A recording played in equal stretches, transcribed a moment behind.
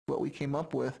what we came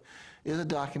up with is a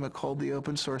document called the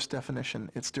Open Source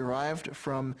Definition. It's derived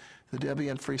from the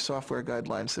Debian Free Software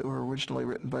Guidelines that were originally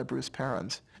written by Bruce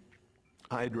Perens.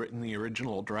 I had written the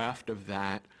original draft of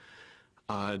that,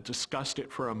 discussed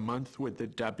it for a month with the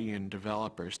Debian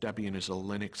developers. Debian is a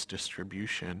Linux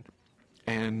distribution,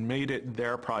 and made it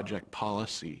their project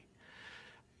policy.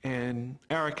 And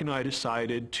Eric and I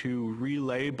decided to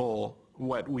relabel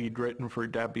what we'd written for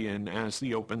Debian as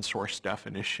the open source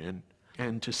definition,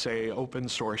 and to say open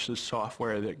source is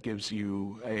software that gives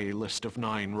you a list of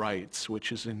 9 rights,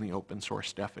 which is in the open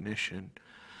source definition.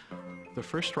 The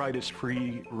first right is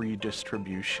free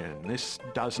redistribution. This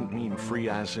doesn't mean free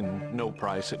as in no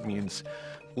price, it means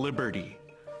liberty.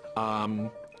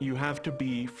 You have to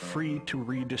be free to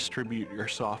redistribute your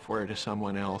software to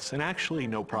someone else, and actually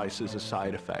no price is a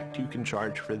side effect. You can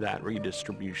charge for that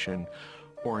redistribution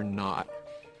or not.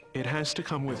 It has to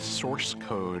come with source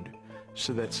code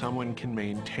so that someone can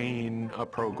maintain a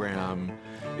program.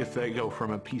 If they go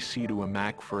from a PC to a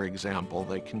Mac, for example,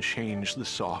 they can change the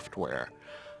software.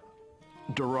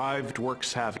 Derived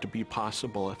works have to be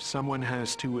possible. If someone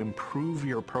has to improve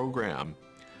your program,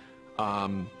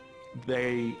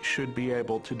 they should be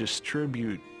able to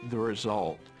distribute the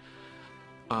result.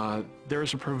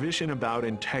 There's a provision about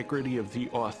integrity of the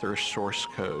author's source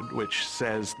code, which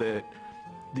says that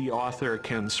the author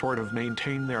can sort of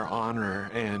maintain their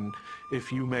honor, and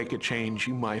if you make a change,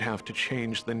 you might have to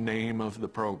change the name of the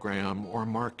program or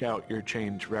mark out your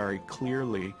change very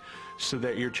clearly so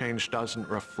that your change doesn't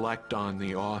reflect on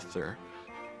the author.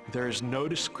 There's no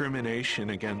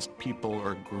discrimination against people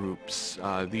or groups.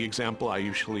 The example I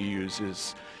usually use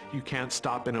is you can't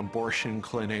stop an abortion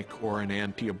clinic or an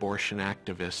anti-abortion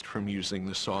activist from using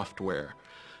the software.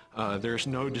 There's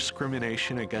no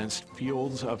discrimination against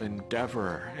fields of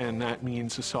endeavor, and that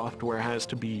means the software has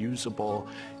to be usable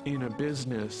in a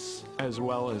business as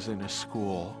well as in a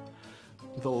school.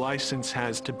 The license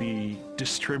has to be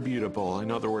distributable.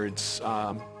 In other words,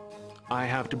 I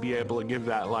have to be able to give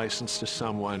that license to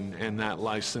someone, and that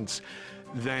license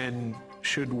then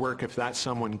should work if that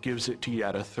someone gives it to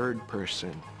yet a third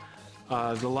person.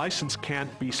 The license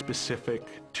can't be specific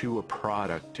to a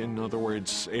product. In other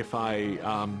words, if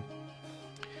I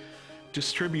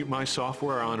distribute my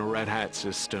software on a Red Hat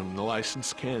system, the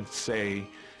license can't say,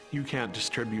 you can't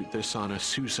distribute this on a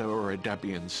SUSE or a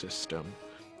Debian system.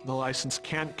 The license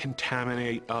can't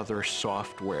contaminate other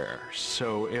software.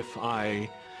 So if I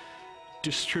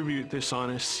distribute this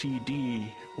on a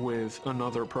CD with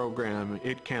another program,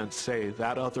 it can't say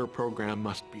that other program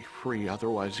must be free,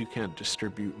 otherwise you can't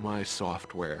distribute my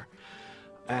software.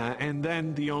 And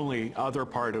then the only other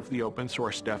part of the open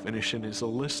source definition is a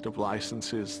list of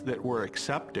licenses that were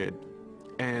accepted.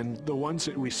 And the ones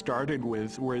that we started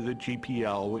with were the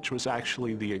GPL, which was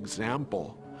actually the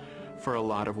example for a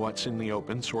lot of what's in the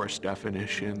open source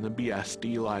definition, the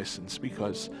BSD license,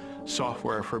 because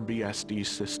software for BSD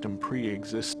system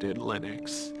pre-existed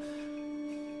Linux.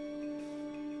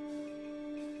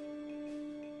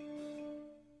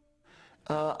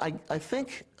 I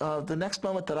think the next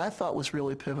moment that I thought was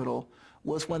really pivotal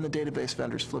was when the database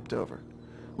vendors flipped over,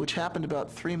 which happened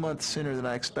about 3 months sooner than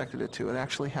I expected it to. It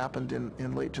actually happened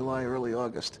in late July, early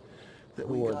August, that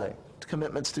we got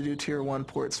commitments to do Tier 1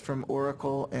 ports from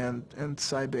Oracle and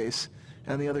Sybase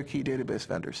and the other key database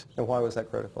vendors. And why was that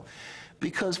critical?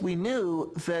 Because we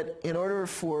knew that in order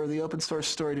for the open source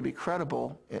story to be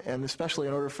credible, and especially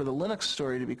in order for the Linux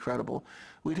story to be credible,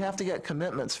 we'd have to get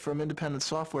commitments from independent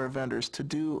software vendors to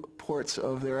do ports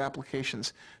of their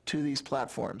applications to these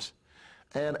platforms.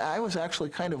 And I was actually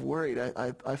kind of worried.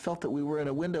 I felt that we were in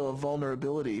a window of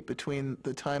vulnerability between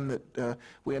the time that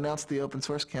we announced the open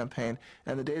source campaign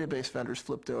and the database vendors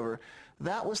flipped over.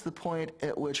 That was the point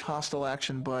at which hostile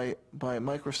action by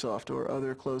Microsoft or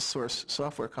other closed source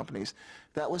software companies,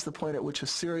 that was the point at which a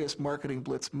serious marketing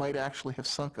blitz might actually have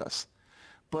sunk us.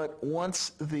 But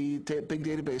once the big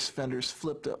database vendors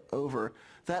flipped over,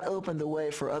 that opened the way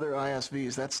for other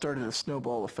ISVs. That started a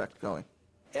snowball effect going.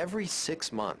 Every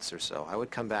 6 months or so, I would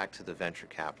come back to the venture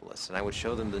capitalists and I would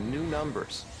show them the new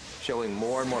numbers, showing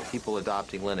more and more people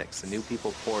adopting Linux, the new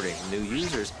people porting, new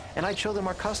users, and I'd show them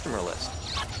our customer list.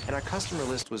 And our customer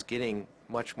list was getting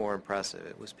much more impressive.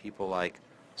 It was people like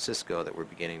Cisco that were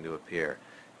beginning to appear.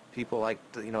 People like,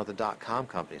 the .com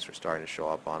companies were starting to show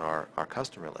up on our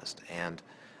customer list. And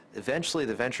eventually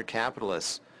the venture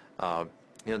capitalists,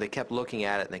 they kept looking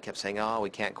at it and they kept saying, oh, we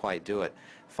can't quite do it.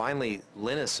 Finally,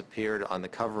 Linus appeared on the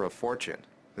cover of Fortune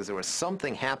because there was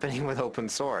something happening with open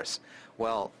source.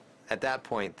 Well, at that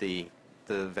point, the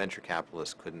venture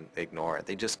capitalists couldn't ignore it.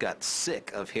 They just got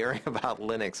sick of hearing about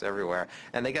Linux everywhere,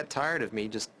 and they got tired of me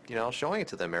just, showing it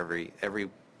to them every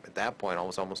at that point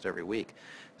almost every week.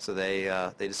 So they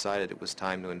decided it was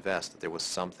time to invest, that there was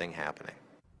something happening.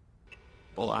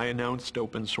 Well, I announced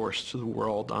open source to the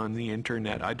world on the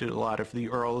internet. I did a lot of the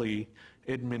early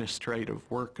administrative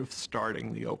work of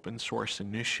starting the open source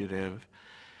initiative.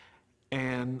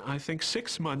 And I think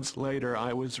 6 months later,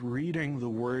 I was reading the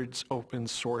words open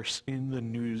source in the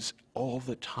news all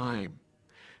the time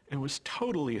and was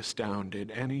totally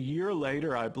astounded. And a year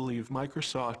later, I believe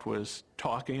Microsoft was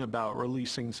talking about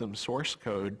releasing some source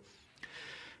code.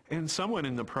 And someone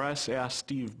in the press asked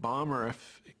Steve Ballmer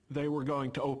if they were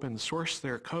going to open source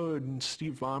their code, and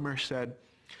Steve Ballmer said,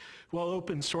 well,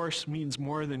 open source means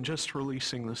more than just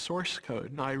releasing the source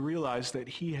code. And I realized that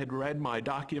he had read my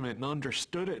document and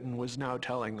understood it and was now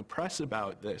telling the press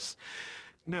about this.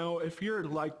 Now, if you're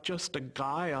like just a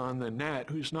guy on the net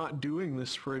who's not doing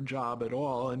this for a job at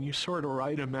all, and you sort of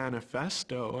write a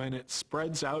manifesto and it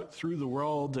spreads out through the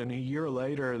world, and a year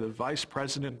later the vice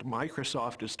president of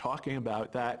Microsoft is talking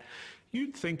about that,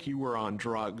 you'd think you were on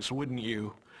drugs, wouldn't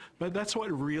you? But that's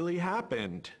what really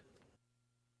happened.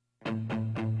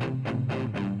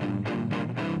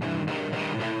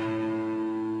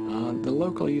 The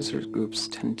local user groups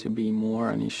tend to be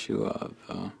more an issue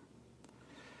of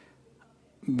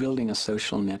building a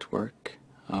social network,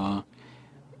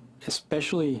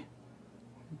 especially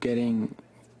getting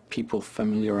people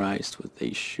familiarized with the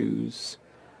issues,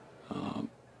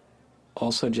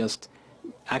 also just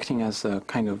acting as a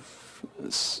kind of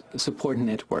support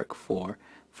network for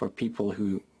people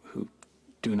who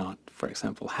do not, for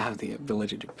example, have the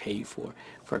ability to pay for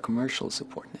a commercial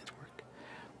support network.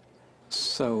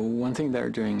 So one thing they're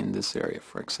doing in this area,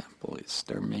 for example, is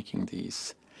they're making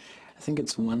these, I think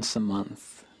it's once a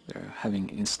month, they're having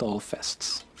install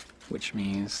fests, which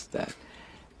means that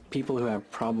people who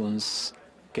have problems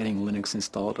getting Linux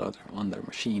installed on their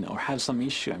machine or have some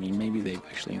issue, I mean, maybe they've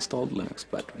actually installed Linux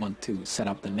but want to set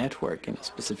up the network in a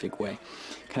specific way,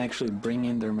 can actually bring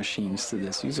in their machines to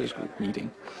this users group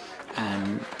meeting.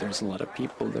 And there's a lot of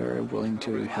people there willing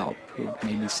to help who've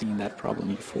maybe seen that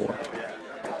problem before.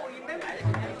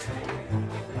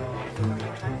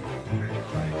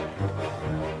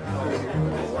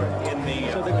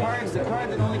 So the card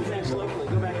that only connects locally,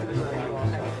 go back to the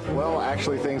side. Well,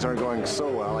 actually things aren't going so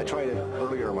well. I tried it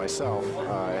earlier myself.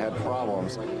 I had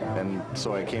problems, and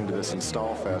so I came to this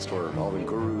install fest where all the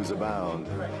gurus abound.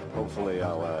 Hopefully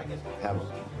I'll have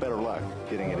better luck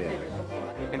getting it in.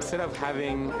 Instead of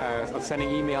sending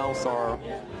emails or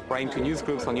writing to news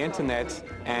groups on the internet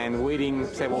and waiting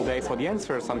several days for the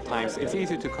answer sometimes, it's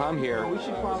easy to come here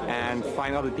and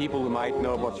find other people who might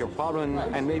know about your problem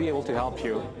and may be able to help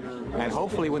you. And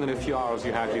hopefully within a few hours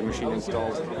you have your machine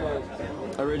installed.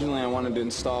 Originally I wanted to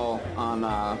install on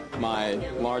my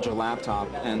larger laptop,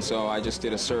 and so I just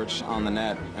did a search on the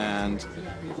net and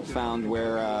found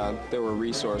where there were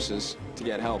resources to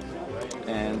get help.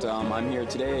 And I'm here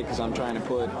today because I'm trying to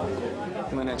put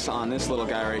Linux on this little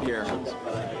guy right here,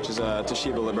 which is a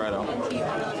Toshiba Libretto.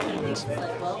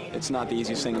 And it's not the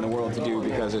easiest thing in the world to do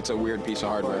because it's a weird piece of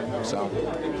hardware. So,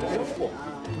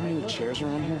 do we have chairs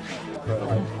around here?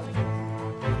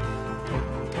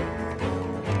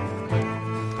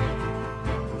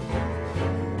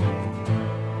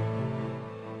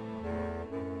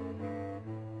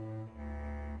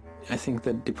 I think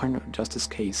the Department of Justice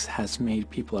case has made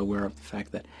people aware of the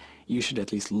fact that you should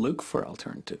at least look for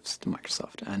alternatives to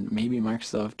Microsoft, and maybe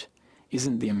Microsoft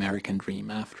isn't the American dream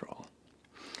after all.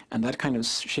 And that kind of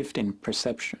shift in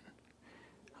perception,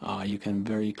 you can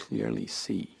very clearly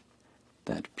see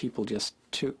that people just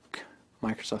took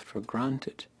Microsoft for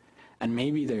granted. And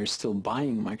maybe they're still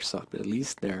buying Microsoft, but at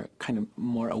least they're kind of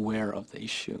more aware of the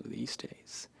issue these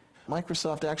days.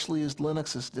 Microsoft actually used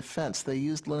Linux as defense. They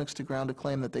used Linux to ground a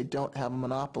claim that they don't have a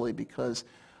monopoly because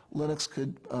Linux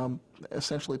could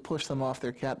essentially push them off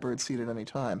their catbird seat at any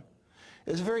time.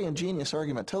 It's a very ingenious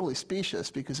argument, totally specious,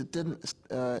 because it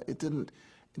didn't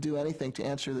do anything to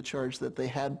answer the charge that they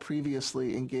had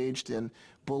previously engaged in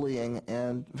bullying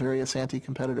and various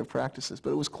anti-competitive practices,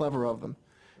 but it was clever of them.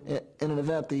 In an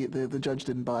event, the judge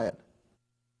didn't buy it.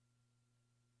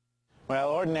 Well,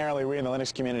 ordinarily we in the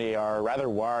Linux community are rather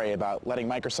wary about letting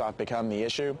Microsoft become the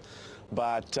issue,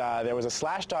 but there was a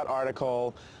Slashdot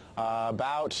article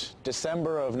about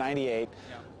December of '98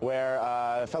 where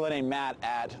a fellow named Matt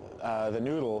at the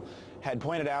Noodle had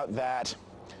pointed out that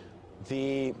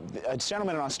a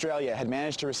gentleman in Australia had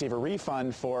managed to receive a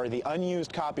refund for the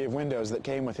unused copy of Windows that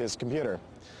came with his computer.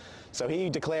 So he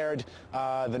declared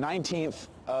the 19th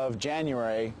of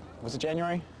January, was it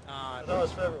January? No,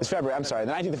 it's February. It's February, I'm sorry.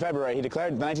 The 19th of February, he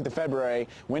declared the 19th of February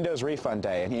Windows Refund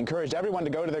Day, and he encouraged everyone to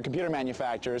go to their computer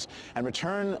manufacturers and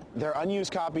return their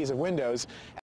unused copies of Windows